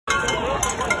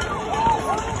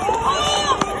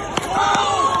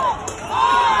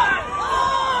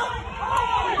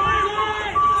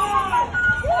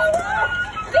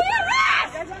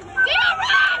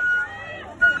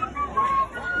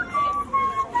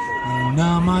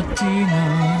Una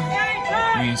mattina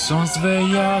mi son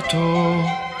svegliato.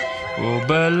 Oh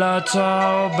bella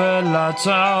ciao, bella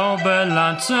ciao,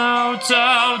 bella ciao,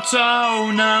 ciao, ciao.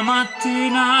 Una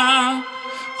mattina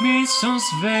mi son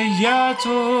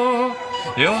svegliato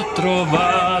e ho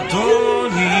trovato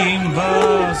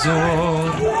l'invasor.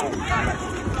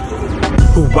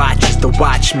 Who watches the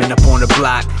watchmen up on the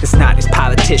block? It's not these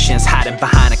politicians hiding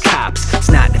behind the cops. It's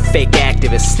not the fake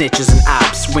activists, snitches and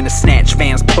ops. When the snatch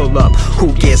vans pull up,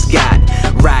 who gets got?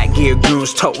 Riot gear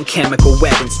goons toting chemical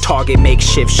weapons, target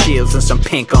makeshift shields and some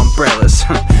pink umbrellas.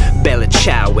 Bella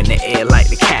ciao in the air like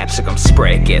the capsicum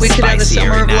spread gets spicy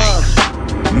every night.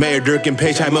 Mayor Dirk and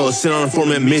Pace, I'm sent on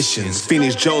informant missions.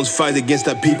 Phoenix Jones fight against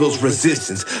the people's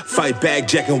resistance. Fight back,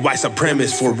 Jack and white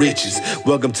supremacists for riches.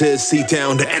 Welcome to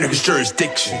C-Town, the Anarchist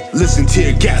Jurisdiction. Listen,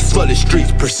 tear gas flooded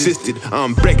streets persisted.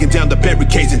 I'm breaking down the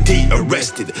barricades and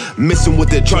de-arrested. Missing with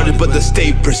the charges, but the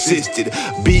state persisted.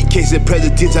 Beat case and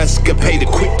presidents escapade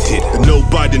acquitted. No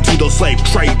Biden to those slave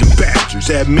trading bastards.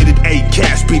 Admitted a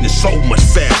cash beating so much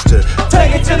faster.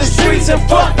 Take it to the streets and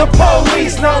fuck the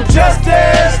police. No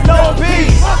justice, no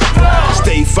peace.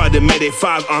 Stay fighting Mayday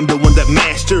 5, I'm the one that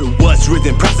master what's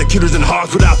written. Prosecutors and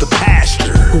hearts without the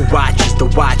pasture. Who watches the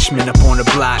watchmen up on the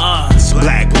block?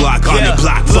 Black block on your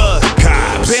block, fuck the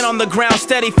cops. Been on the ground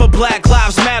steady for Black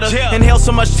Lives Matter. Inhale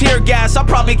so much tear gas, I'll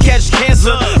probably catch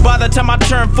cancer. By the time I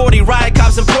turn 40, riot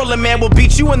cops in Portland, man, will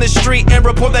beat you in the street and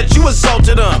report that you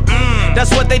assaulted them.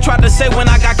 That's what they tried to say when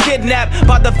I got kidnapped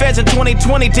by the feds in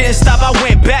 2020. Didn't stop, I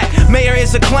went back. Mayor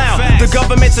is a clown, the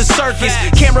government's a circus.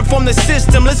 Can't reform the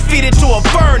system, let's feed it to a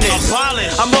furnace.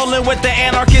 I'm rolling with the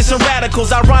anarchists and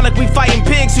radicals. Ironic, we fighting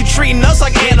pigs who treating us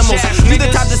like animals. You the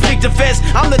type to speak to feds,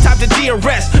 I'm the type to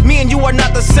de-arrest. Me and you are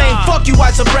not the same, fuck you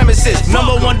white supremacists.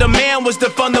 Number one demand was to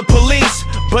fund the police,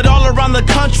 but all around the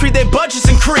country their budgets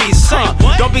increase.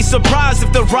 Don't be surprised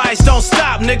if the riots don't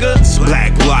stop, nigga.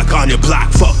 Black block on your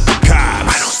block, fuck the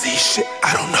cops. I don't see shit,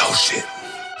 I don't know shit.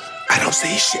 I don't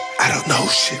see shit, I don't know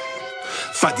shit.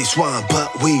 Fight these swine,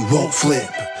 but we won't flip.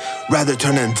 Rather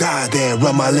turn and die than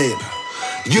rub my lip.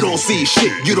 You don't see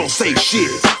shit, you don't say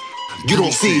shit. You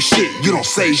don't see shit, you don't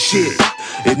say shit.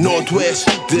 In Northwest,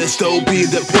 Distro be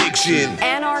the depiction.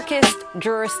 Anarchist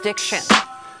Jurisdiction.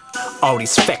 All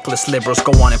these feckless liberals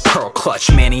go on in pearl clutch.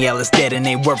 Maniel is dead and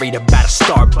they worried about a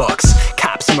Starbucks.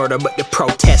 Cops murder, but the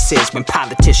protest is when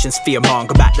politicians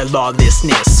fearmonger about the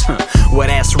lawlessness. Well,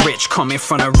 that's rich coming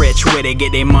from the rich, where they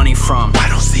get their money from. I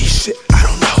don't see shit, I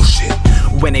don't know shit.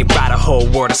 When they ride a whole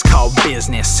world, it's called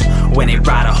business. When they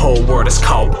ride a whole world, it's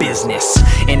called business.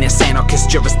 In this anarchist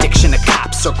jurisdiction, the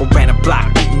cops circle around a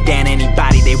block, beating down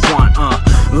anybody they want.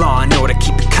 Law and order,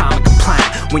 keep it calm and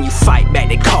compliant. When you fight back,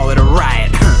 they call it a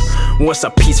riot. What's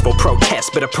a peaceful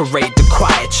protest but a parade to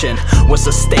quiet chin? What's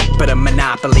a state but a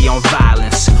monopoly on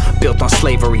violence? Built on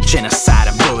slavery, genocide,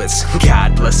 and bullets.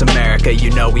 God bless America, you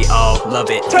know we all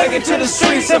love it. Take it to the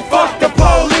streets and fuck the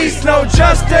police. No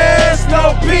justice,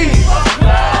 no peace.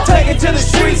 Take it to the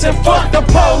streets and fuck the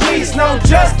police. No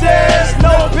justice,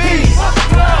 no peace.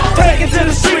 Take it to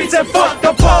the streets and fuck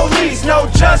the police. No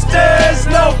justice,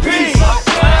 no peace.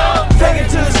 Take it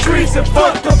to the streets and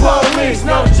fuck the police.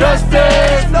 No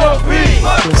justice, no peace.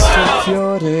 Questo è il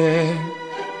fiore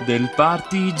del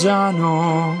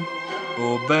partigiano.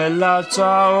 Oh bella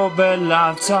ciao,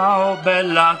 bella ciao,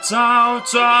 bella ciao,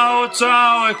 ciao,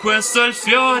 ciao. E questo è il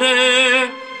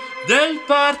fiore del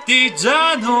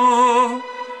partigiano,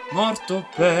 morto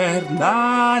per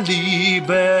la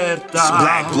libertà.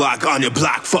 Black block on your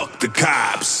block, fuck the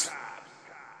cops.